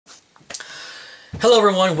Hello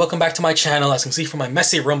everyone, welcome back to my channel. As you can see from my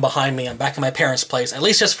messy room behind me, I'm back in my parents' place, at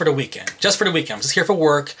least just for the weekend. Just for the weekend. I'm just here for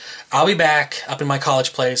work. I'll be back up in my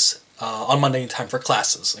college place on Monday in time for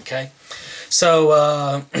classes, okay?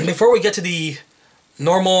 So, before we get to the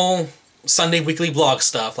normal Sunday weekly vlog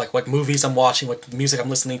stuff, like what movies I'm watching, what music I'm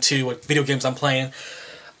listening to, what video games I'm playing,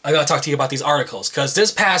 I gotta talk to you about these articles, because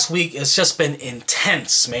this past week it's just been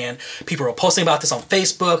intense, man. People were posting about this on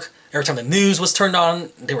Facebook. Every time the news was turned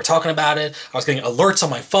on, they were talking about it. I was getting alerts on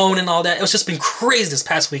my phone and all that. It was just been crazy this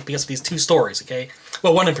past week because of these two stories, okay?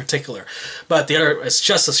 Well, one in particular, but the other is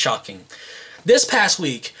just as shocking. This past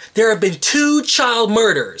week, there have been 2 child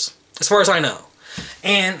murders, as far as I know.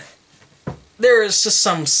 And there's just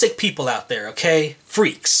some sick people out there, okay?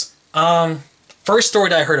 Freaks. First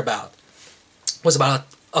story that I heard about was about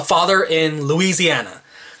a father in Louisiana.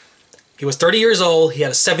 He was 30 years old. He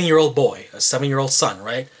had a 7-year-old boy, a 7-year-old son,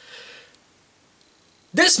 right?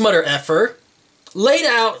 This mother effer laid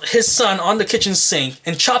out his son on the kitchen sink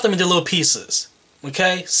and chopped him into little pieces.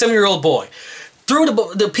 Okay? 7-year-old boy. Threw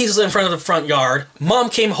the pieces in front of the front yard. Mom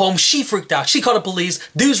came home. She freaked out. She called the police.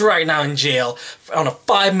 Dude's right now in jail on a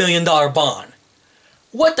 $5 million bond.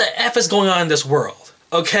 What the F is going on in this world?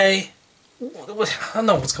 Okay? I don't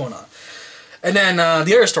know what's going on. And then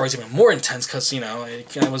the other story is even more intense because, you know,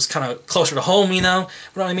 it was kind of closer to home, you know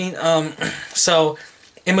what I mean? So,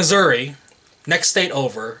 in Missouri, next state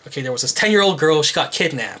over, okay, there was this 10-year-old girl, she got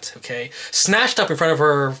kidnapped, okay, snatched up in front of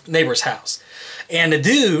her neighbor's house. And the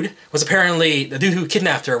dude who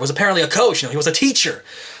kidnapped her was apparently a coach, you know, he was a teacher.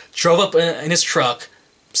 Drove up in his truck,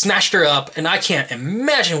 snatched her up, and I can't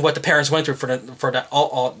imagine what the parents went through for that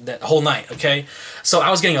whole night, okay? So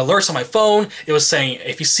I was getting alerts on my phone. It was saying,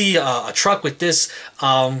 if you see a truck with this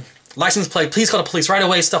license plate, please call the police right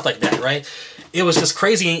away, stuff like that, right? It was just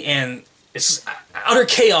crazy, and it's just utter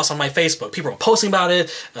chaos on my Facebook. People were posting about it.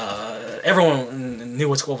 Everyone knew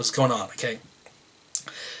what was going on, okay?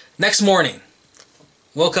 Next morning,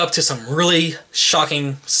 woke up to some really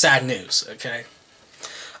shocking, sad news, okay?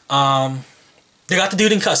 They got the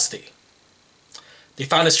dude in custody. They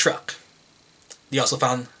found his truck. They also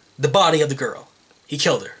found the body of the girl. He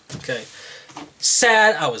killed her, okay?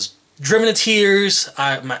 Sad. I was driven to tears.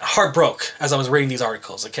 My heart broke as I was reading these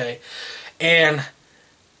articles, okay? And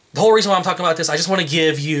the whole reason why I'm talking about this, I just want to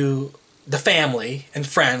give you, the family and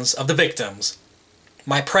friends of the victims,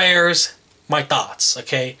 my prayers, my thoughts,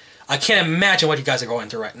 okay? I can't imagine what you guys are going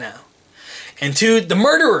through right now. And to the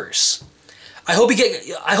murderers, I hope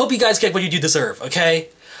you guys get what you do deserve, okay?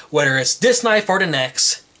 Whether it's this knife or the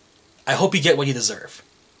next, I hope you get what you deserve.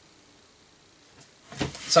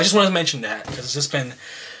 So I just wanted to mention that, because it's just been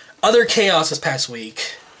other chaos this past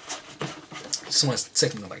week. Just want to say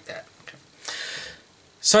something like that. Okay.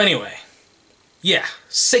 So anyway, yeah,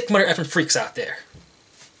 sick mother effing freaks out there.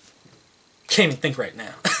 Can't even think right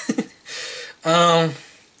now.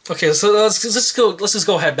 Okay, so let's just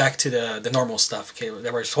go head back to the normal stuff, okay,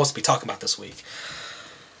 that we're supposed to be talking about this week.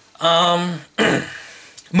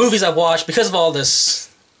 Movies I've watched, because of all this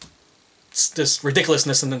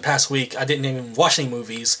ridiculousness in the past week, I didn't even watch any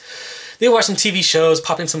movies. They watched some TV shows,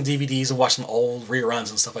 popped in some DVDs, and watched some old reruns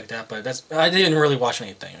and stuff like that, but I didn't really watch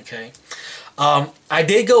anything, okay? I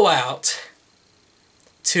did go out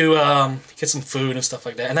to get some food and stuff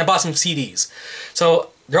like that, and I bought some CDs. So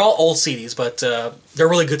they're all old CDs, but they're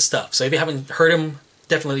really good stuff. So if you haven't heard them,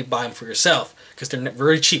 definitely buy them for yourself, because they're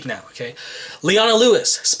very cheap now, okay? Leona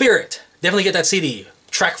Lewis, Spirit, definitely get that CD.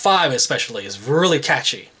 Track 5 especially is really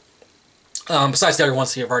catchy. Besides the other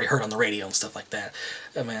ones you've already heard on the radio and stuff like that.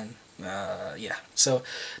 Yeah. So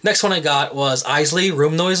next one I got was Isley,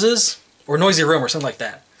 Room Noises, or Noisy Room, or something like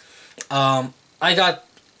that. I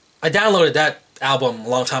downloaded that album a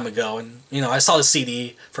long time ago, and you know, I saw the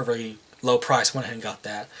CD for a very low price, went ahead and got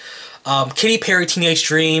that. Katy Perry, Teenage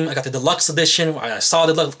Dream, I got the deluxe edition. I saw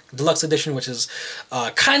the deluxe edition, which is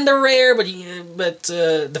kind of rare, but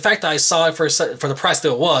the fact that I saw it for the price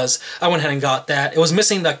that it was, I went ahead and got that. It was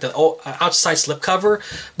missing like the outside slipcover,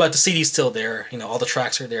 but the CD's still there. You know, all the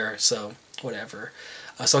tracks are there, so whatever.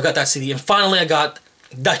 So I got that CD, and finally I got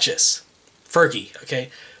Duchess, Fergie, okay?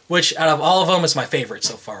 Which, out of all of them, is my favorite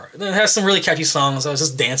so far. It has some really catchy songs. I was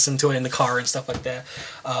just dancing to it in the car and stuff like that.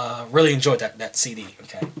 Really enjoyed that CD,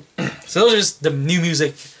 okay? So those are just the new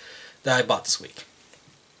music that I bought this week.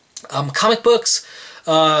 Comic books.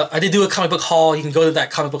 I did do a comic book haul. You can go to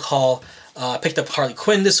that comic book haul. I picked up Harley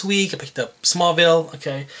Quinn this week. I picked up Smallville,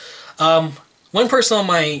 okay? One person on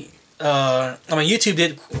my YouTube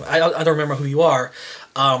did, I don't remember who you are,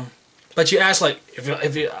 but you asked, like, if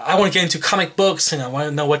I want to get into comic books and I want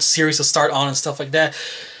to know what series to start on and stuff like that.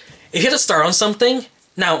 If you have to start on something,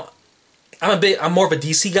 now, I'm more of a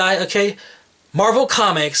DC guy, okay? Marvel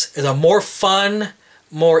Comics is a more fun,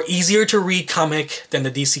 more easier to read comic than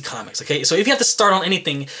the DC Comics, okay? So if you have to start on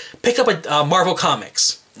anything, pick up a Marvel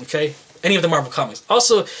Comics, okay? Any of the Marvel Comics.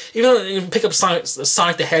 Also, even if you pick up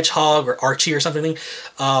Sonic the Hedgehog or Archie or something,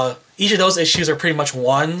 each of those issues are pretty much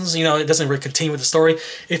ones, you know, it doesn't really continue with the story.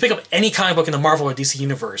 If you pick up any comic book in the Marvel or DC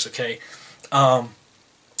universe, okay,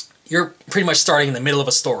 you're pretty much starting in the middle of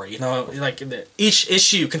a story, you know, like each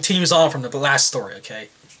issue continues on from the last story, okay?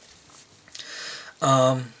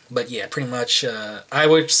 But yeah, pretty much, I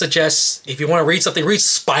would suggest, if you want to read something, read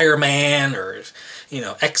Spider-Man or, you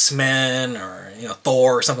know, X-Men or, you know,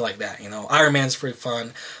 Thor or something like that, you know. Iron Man's pretty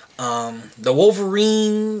fun. The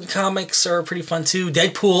Wolverine comics are pretty fun too.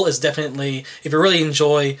 Deadpool is definitely, if you really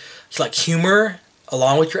enjoy, like, humor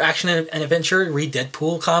along with your action and adventure, read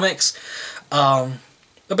Deadpool comics. But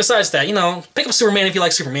besides that, you know, pick up Superman if you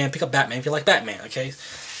like Superman, pick up Batman if you like Batman, okay?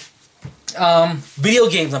 Video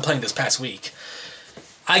games I'm playing this past week.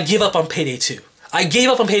 I give up on Payday 2. I gave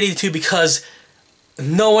up on Payday 2 because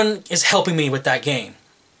no one is helping me with that game.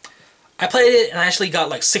 I played it and I actually got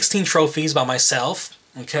like 16 trophies by myself,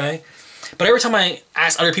 okay? But every time I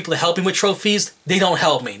ask other people to help me with trophies, they don't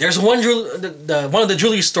help me. There's one one of the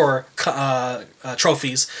jewelry store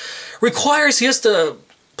trophies requires you just to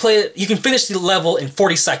play it. You can finish the level in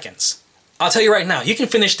 40 seconds. I'll tell you right now, you can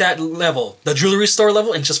finish that level, the jewelry store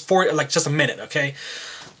level, in just just a minute, okay?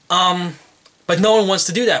 But no one wants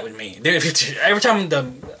to do that with me. Every time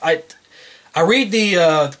I read the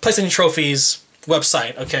PlayStation Trophies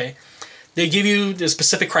website, okay, they give you the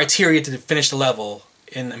specific criteria to finish the level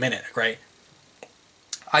in a minute, right?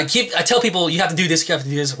 I tell people you have to do this, you have to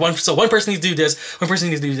do this. So one person needs to do this, one person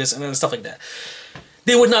needs to do this, and then stuff like that.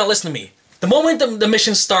 They would not listen to me. The moment the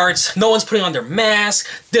mission starts, no one's putting on their mask.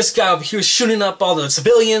 This guy over here is shooting up all the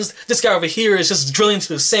civilians. This guy over here is just drilling to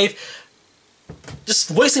the safe. Just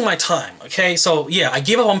wasting my time, okay? So yeah, I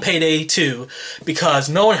gave up on Payday 2 because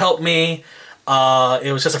no one helped me.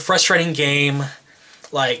 It was just a frustrating game.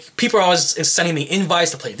 Like, people are always sending me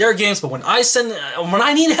invites to play their games, but when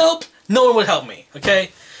I need help, no one would help me,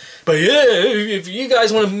 okay? But yeah, if you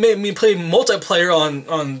guys want to make me play multiplayer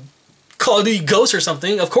on Call of Duty Ghosts or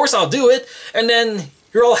something, of course I'll do it. And then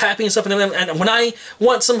you're all happy and stuff, and when I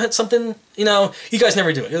want something, you know, you guys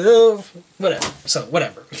never do it. Whatever. So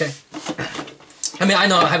whatever, okay? I mean, I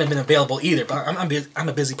know I haven't been available either, but I'm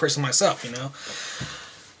a busy person myself, you know?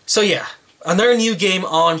 So yeah, another new game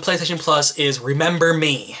on PlayStation Plus is Remember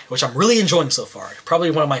Me, which I'm really enjoying so far.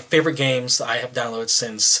 Probably one of my favorite games I have downloaded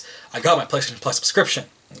since I got my PlayStation Plus subscription,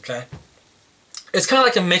 okay? It's kind of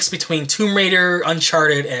like a mix between Tomb Raider,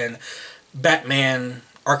 Uncharted, and Batman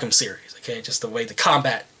Arkham series, okay? Just the way the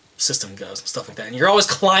combat system goes and stuff like that. And you're always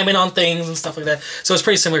climbing on things and stuff like that. So it's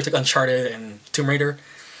pretty similar to Uncharted and Tomb Raider.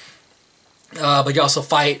 But you also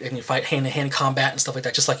fight, and you fight hand-to-hand combat and stuff like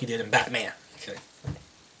that, just like you did in Batman. Okay,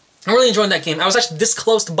 I'm really enjoying that game. I was actually this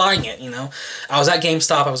close to buying it, you know. I was at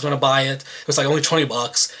GameStop, I was going to buy it. It was like only 20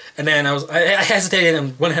 bucks. And then I hesitated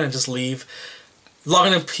and went ahead and just leave.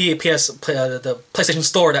 Logged into the PlayStation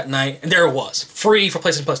Store that night, and there it was. Free for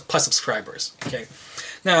PlayStation Plus subscribers. Okay,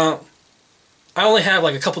 now, I only have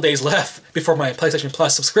like a couple days left before my PlayStation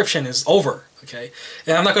Plus subscription is over, okay?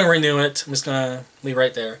 And I'm not going to renew it. I'm just going to leave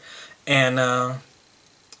right there. And I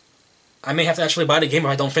may have to actually buy the game if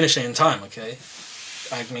I don't finish it in time, okay?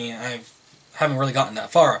 I mean, I haven't really gotten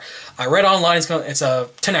that far. I read online it's a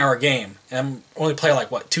 10-hour game, and I'm only playing like,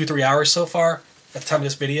 what, 2-3 hours so far at the time of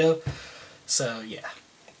this video? So, yeah.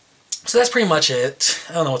 So that's pretty much it.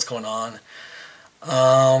 I don't know what's going on.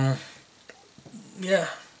 Yeah,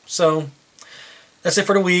 so that's it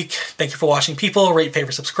for the week. Thank you for watching, people. Rate,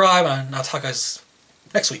 favorite, subscribe, and I'll talk to you guys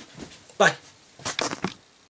next week. Bye.